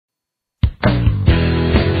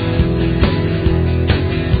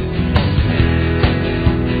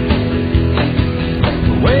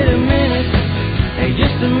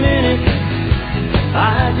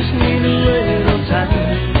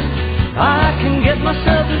can get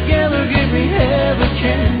myself together, give me every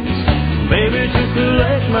chance, baby, to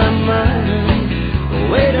collect my mind.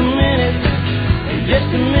 Wait a minute, just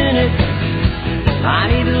a minute,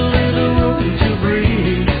 I need a little room to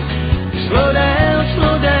breathe. Slow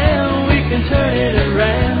down, we can turn it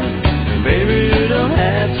around, baby, you don't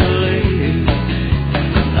have to leave.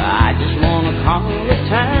 I just wanna call the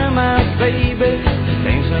time out, baby,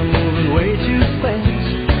 things are moving way too fast.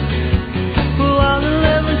 Well, I'm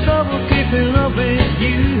having trouble keeping up with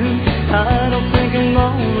you, I don't think I'm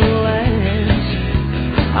gonna last.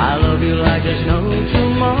 I love you like there's no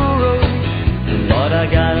tomorrow, but I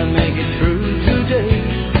gotta make it through today.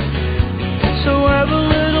 So have a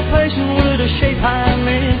little patience with the shape I'm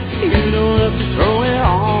in, you don't have to throw it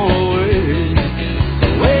all away.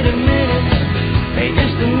 Wait a minute, hey,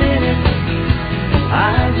 just a minute,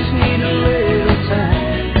 I just need a little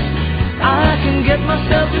time. I can get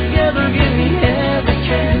myself together, give me every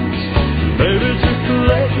chance, baby, to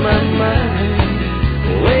collect my mind.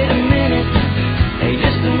 Wait a minute, hey,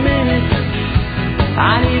 just a minute,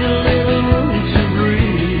 I need a little room to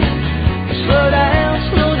breathe. Slow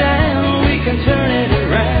down, we can turn it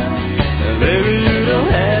around, baby, you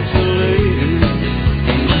don't have to leave.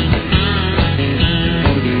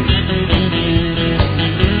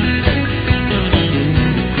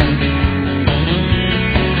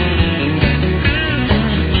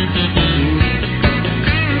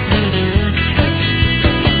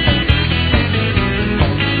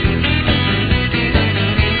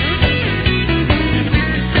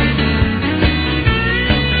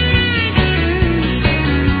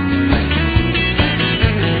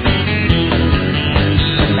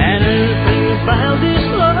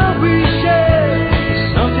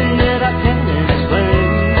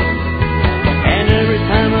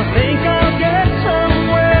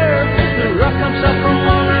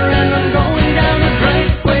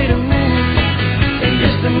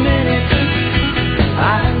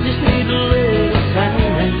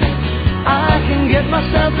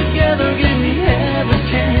 Myself together, give me every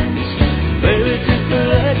chance, baby, to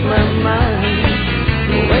collect my mind.